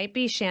there. It might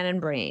be Shannon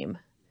Bream.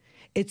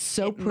 It's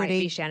so pretty. It might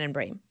be Shannon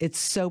Bream. It's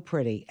so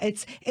pretty.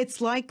 It's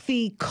like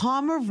the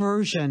calmer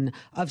version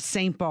of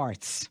St.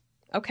 Bart's.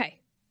 Okay.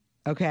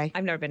 Okay.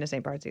 I've never been to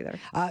St. Bart's either.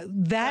 I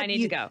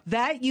need to go.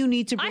 That you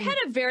need to bring.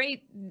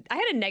 I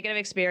had a negative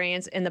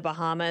experience in the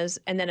Bahamas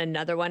and then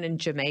another one in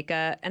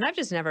Jamaica, and I've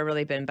just never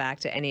really been back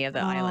to any of the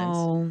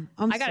islands.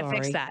 I got to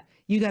fix that.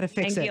 You got to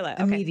fix Anguilla, it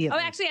immediately.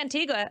 Oh, actually,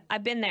 Antigua,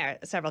 I've been there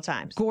several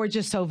times.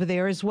 Gorgeous over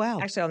there as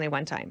well. Actually, only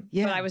one time.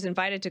 Yeah. But I was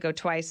invited to go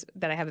twice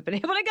that I haven't been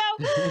able to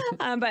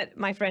go. But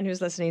my friend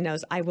who's listening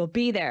knows I will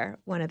be there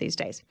one of these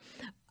days.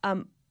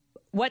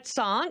 What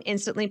song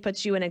instantly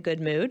puts you in a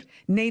good mood?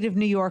 Native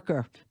New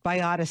Yorker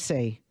by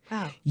Odyssey.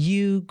 Oh.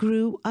 You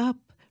grew up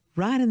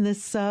riding the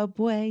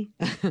subway.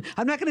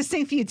 I'm not going to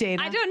sing for you,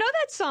 Dana. I don't know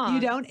that song. You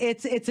don't?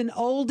 It's an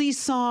oldie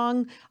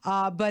song,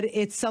 but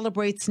it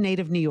celebrates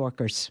Native New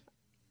Yorkers.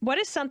 What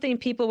is something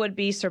people would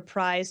be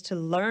surprised to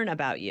learn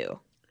about you?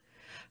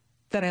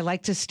 That I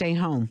like to stay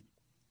home.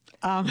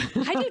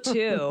 I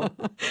do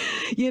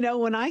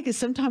too.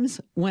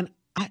 Sometimes when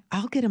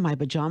I'll get in my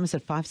pajamas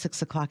at 5,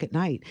 6 o'clock at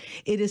night.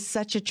 It is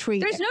such a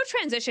treat. There's no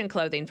transition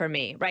clothing for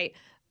me, right?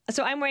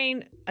 So I'm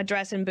wearing a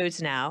dress and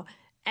boots now.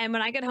 And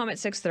when I get home at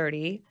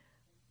 6:30,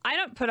 I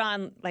don't put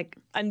on like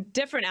a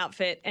different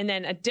outfit and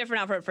then a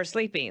different outfit for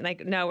sleeping.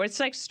 Like, no, it's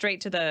like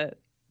straight to the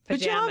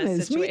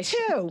pajamas situation.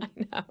 Me too.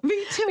 I know.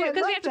 Me too.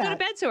 Because we have to go to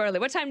bed so early.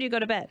 What time do you go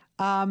to bed?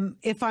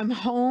 If I'm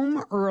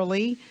home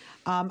early,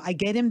 I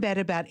get in bed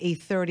about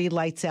 8:30,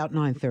 lights out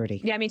 9:30.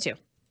 Yeah, me too.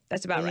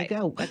 That's about right. There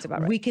you go. That's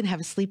about right. We can have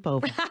a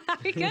sleepover.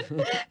 We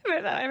could.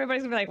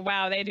 Everybody's going to be like,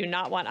 wow, they do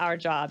not want our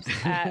jobs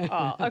at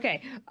all.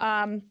 Okay.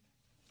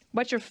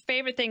 What's your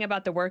favorite thing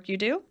about the work you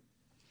do?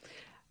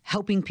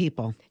 Helping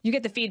people. You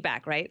get the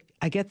feedback, right?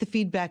 I get the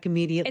feedback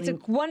immediately. It's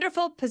a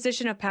wonderful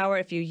position of power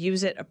if you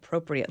use it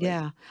appropriately.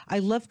 Yeah. I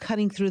love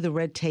cutting through the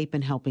red tape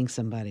and helping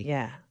somebody.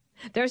 Yeah.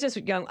 There's this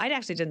I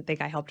actually didn't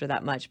think I helped her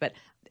that much, but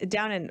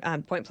down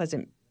in Point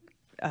Pleasant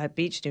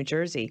Beach, New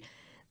Jersey,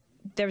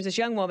 there was this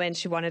young woman,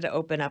 she wanted to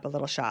open up a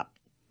little shop.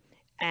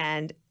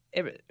 And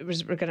it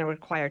was going to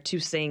require 2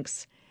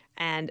 sinks.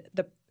 And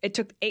it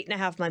took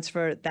 8.5 months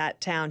for that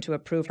town to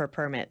approve her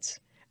permits.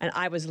 And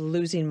I was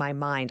losing my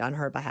mind on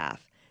her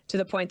behalf, to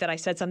the point that I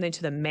said something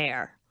to the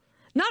mayor.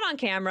 Not on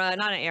camera,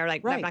 not on air,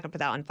 like I'm not going to put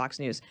that on Fox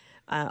News,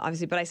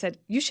 obviously. But I said,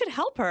 you should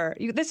help her.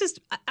 This is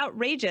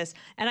outrageous.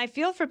 And I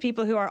feel for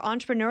people who are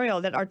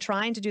entrepreneurial that are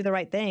trying to do the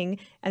right thing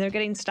and they're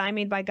getting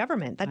stymied by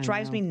government. That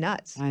drives me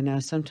nuts. I know.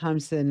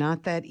 Sometimes they're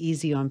not that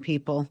easy on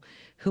people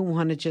who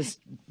want to just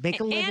make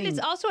a living. And it's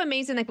also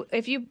amazing, like,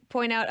 if you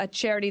point out a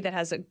charity that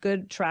has a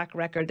good track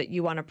record that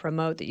you want to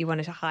promote, that you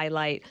want to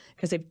highlight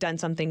because they've done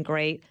something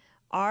great.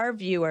 Our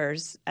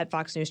viewers at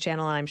Fox News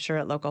Channel, and I'm sure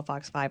at Local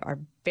Fox 5, are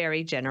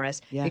very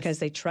generous because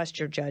they trust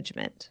your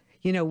judgment.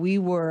 You know, we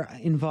were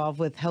involved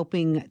with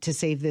helping to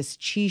save this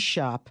cheese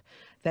shop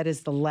that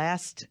is the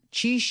last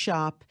cheese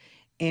shop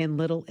in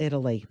Little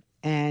Italy.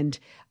 And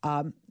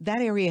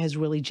that area has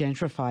really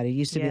gentrified. It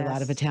used to be a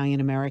lot of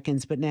Italian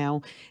Americans, but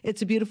now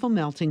it's a beautiful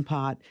melting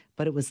pot.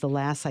 But it was the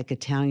last, like,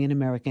 Italian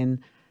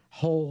American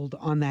hold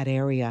on that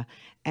area.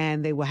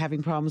 And they were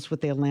having problems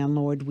with their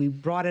landlord. We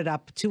brought it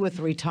up 2 or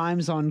 3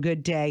 times on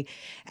Good Day.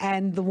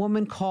 And the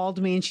woman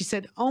called me and she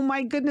said, oh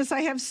my goodness,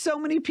 I have so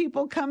many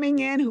people coming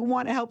in who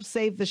want to help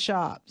save the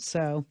shop.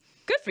 So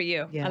good for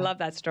you. Yeah. I love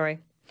that story.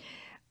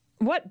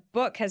 What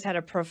book has had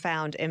a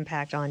profound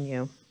impact on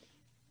you?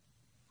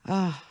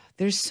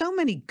 There's so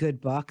many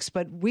good books,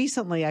 but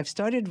recently I've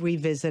started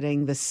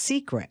revisiting The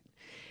Secret.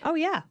 Oh,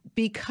 yeah.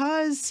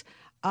 Because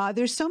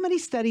there's so many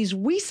studies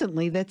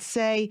recently that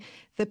say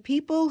the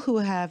people who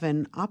have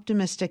an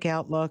optimistic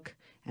outlook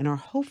and are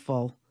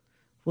hopeful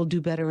will do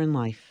better in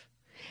life.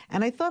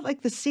 And I thought,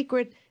 like, The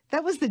Secret,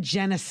 that was the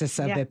genesis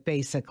of it,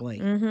 basically.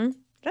 Mm-hmm.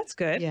 That's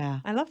good. Yeah.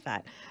 I love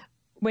that.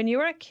 When you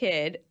were a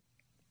kid,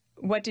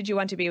 what did you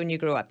want to be when you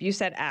grew up? You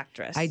said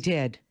actress. I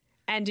did.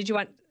 And did you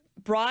want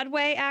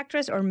Broadway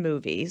actress or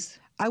movies?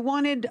 I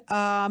wanted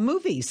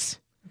movies.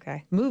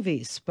 Okay.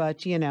 Movies,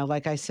 but, you know,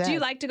 like I said. Do you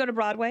like to go to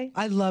Broadway?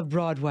 I love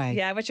Broadway.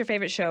 Yeah. What's your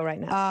favorite show right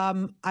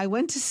now? I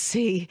went to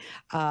see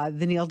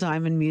the Neil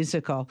Diamond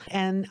musical,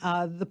 and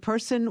the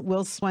person,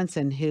 Will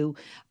Swenson, who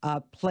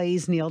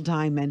plays Neil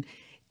Diamond,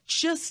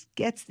 just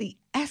gets the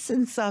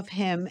essence of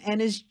him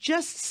and is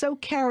just so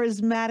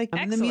charismatic.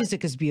 And the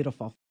music is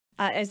beautiful.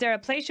 Is there a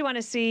place you want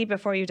to see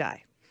before you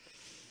die?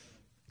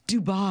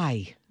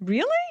 Dubai.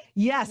 Really?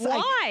 Yes.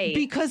 Why?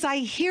 Because I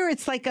hear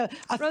it's like a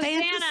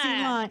fantasy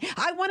land.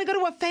 I want to go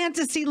to a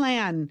fantasy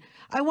land.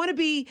 I want to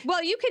be.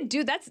 Well, you can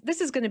do that.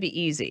 This is going to be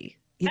easy.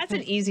 That's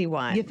an easy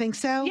one. You think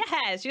so?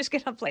 Yes. You're just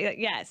going to play.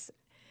 Yes.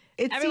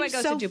 Everyone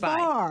goes to Dubai.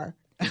 Far.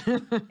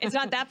 It's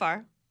not that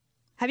far.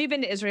 Have you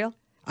been to Israel?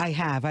 I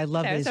have. I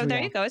love Israel. So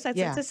there you go. It's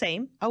the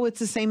same. Oh, it's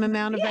the same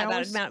amount of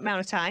hours? About amount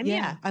of time.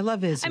 Yeah. I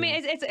love Israel. I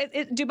mean,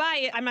 it's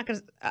Dubai.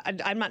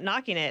 I'm not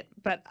knocking it,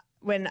 but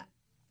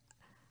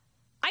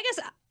I guess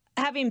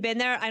having been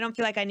there, I don't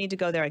feel like I need to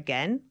go there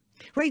again.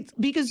 Right,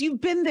 because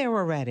you've been there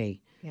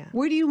already. Yeah.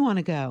 Where do you want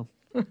to go?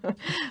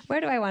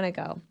 Where do I want to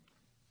go?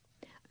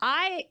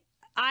 I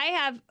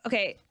have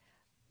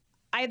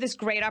this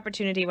great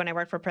opportunity when I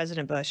worked for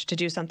President Bush to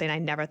do something I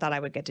never thought I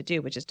would get to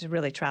do, which is to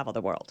really travel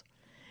the world.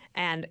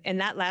 And in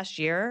that last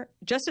year,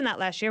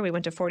 we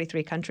went to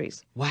 43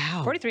 countries.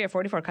 Wow. 43 or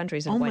 44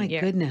 countries in 1 year.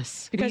 Oh, my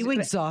goodness. Because were you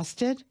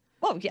exhausted?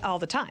 Well, yeah, all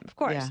the time, of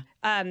course.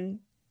 Yeah.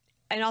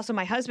 And also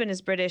my husband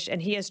is British and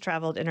he has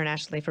traveled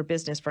internationally for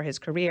business for his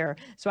career.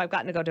 So I've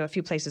gotten to go to a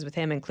few places with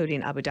him,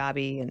 including Abu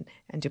Dhabi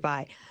and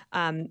Dubai.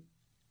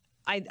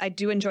 I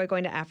do enjoy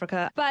going to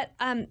Africa, but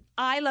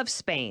I love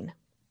Spain.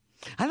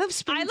 I love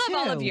Spain I love too.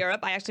 all of Europe.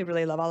 I actually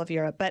really love all of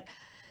Europe, but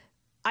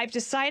I've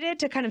decided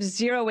to kind of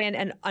zero in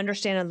and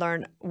understand and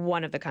learn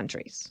one of the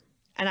countries.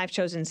 And I've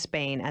chosen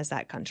Spain as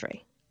that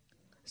country.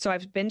 So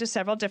I've been to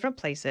several different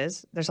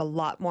places. There's a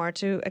lot more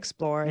to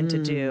explore and to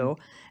do.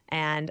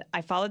 And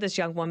I followed this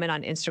young woman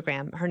on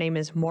Instagram. Her name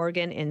is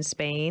Morgan in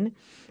Spain.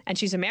 And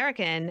she's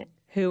American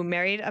who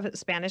married a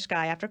Spanish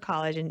guy after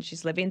college. And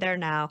she's living there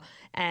now.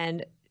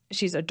 And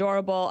she's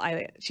adorable.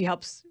 She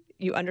helps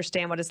you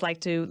understand what it's like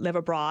to live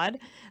abroad.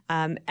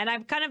 And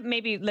I'm kind of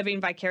maybe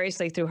living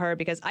vicariously through her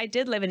because I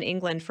did live in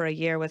England for a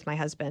year with my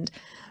husband,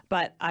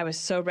 but I was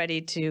so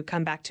ready to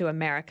come back to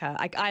America.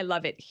 I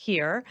love it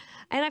here.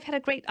 And I've had a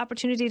great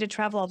opportunity to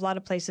travel a lot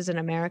of places in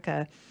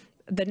America.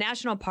 The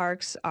national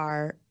parks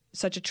are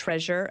such a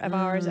treasure of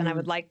ours, and I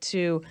would like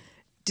to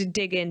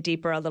dig in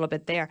deeper a little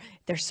bit there.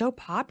 They're so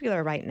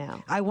popular right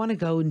now. I want to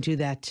go and do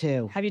that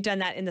too. Have you done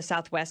that in the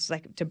Southwest,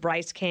 like to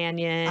Bryce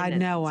Canyon? I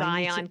know.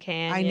 Zion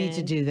Canyon. I need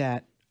to do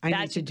that. I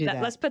need to do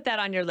that. Let's put that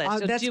on your list.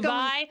 So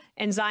Dubai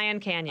and Zion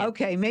Canyon.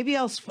 Okay, maybe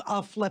I'll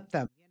flip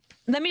them.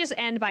 Let me just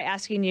end by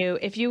asking you,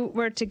 if you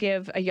were to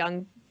give a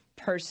young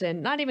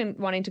person, not even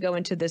wanting to go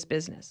into this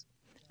business,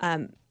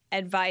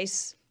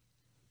 advice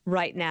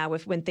right now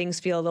when things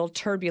feel a little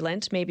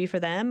turbulent, maybe for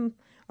them,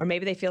 or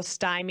maybe they feel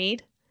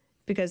stymied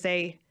because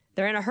they're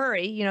in a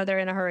hurry, they're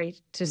in a hurry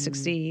to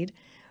succeed.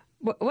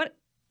 What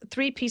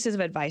 3 pieces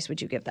of advice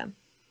would you give them?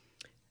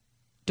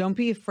 Don't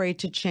be afraid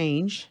to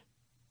change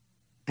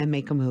and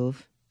make a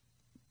move.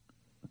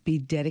 Be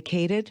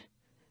dedicated.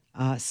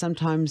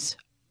 Sometimes,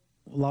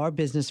 well, our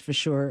business for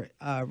sure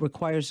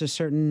requires a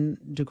certain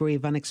degree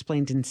of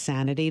unexplained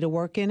insanity to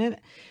work in it.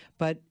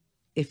 But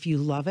if you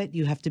love it,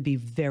 you have to be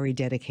very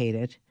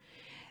dedicated.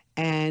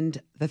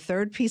 And the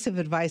third piece of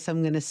advice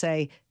I'm going to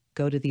say,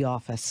 go to the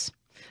office.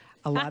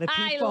 A lot of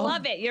people, I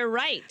love it. You're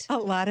right. A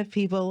lot of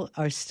people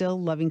are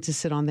still loving to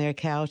sit on their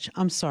couch.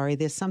 I'm sorry.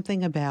 There's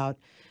something about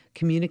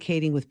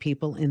communicating with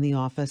people in the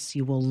office.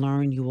 You will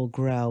learn, you will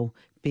grow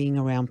being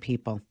around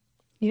people.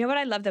 You know what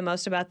I love the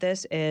most about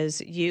this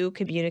is you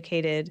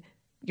communicated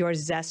your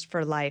zest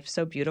for life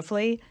so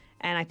beautifully.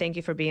 And I thank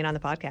you for being on the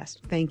podcast.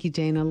 Thank you,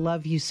 Dana.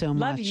 Love you so much.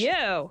 Love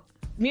you.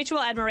 Mutual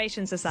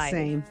Admiration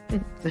Society.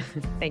 Same.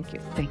 Thank you.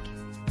 Thank you.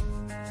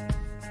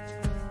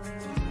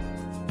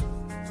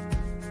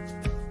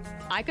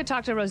 I could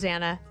talk to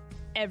Rosanna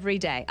every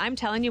day. I'm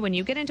telling you, when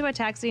you get into a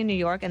taxi in New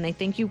York and they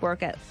think you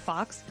work at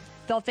Fox,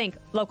 they'll think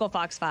local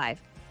Fox 5,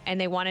 and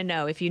they want to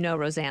know if you know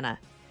Rosanna.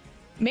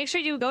 Make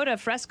sure you go to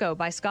Fresco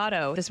by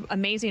Scotto, this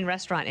amazing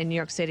restaurant in New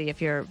York City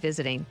if you're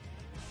visiting.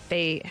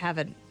 They have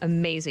an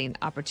amazing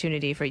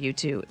opportunity for you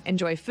to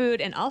enjoy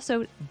food and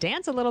also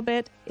dance a little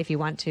bit if you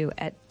want to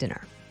at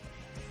dinner.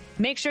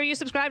 Make sure you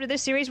subscribe to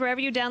this series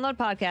wherever you download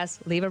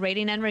podcasts. Leave a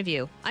rating and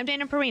review. I'm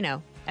Dana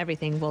Perino.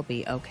 Everything will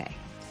be okay.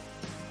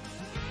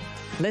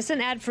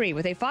 Listen ad-free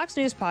with a Fox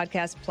News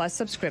Podcast Plus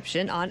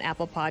subscription on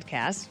Apple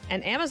Podcasts,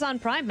 and Amazon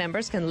Prime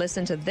members can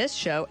listen to this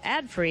show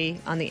ad-free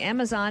on the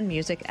Amazon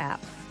Music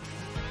app.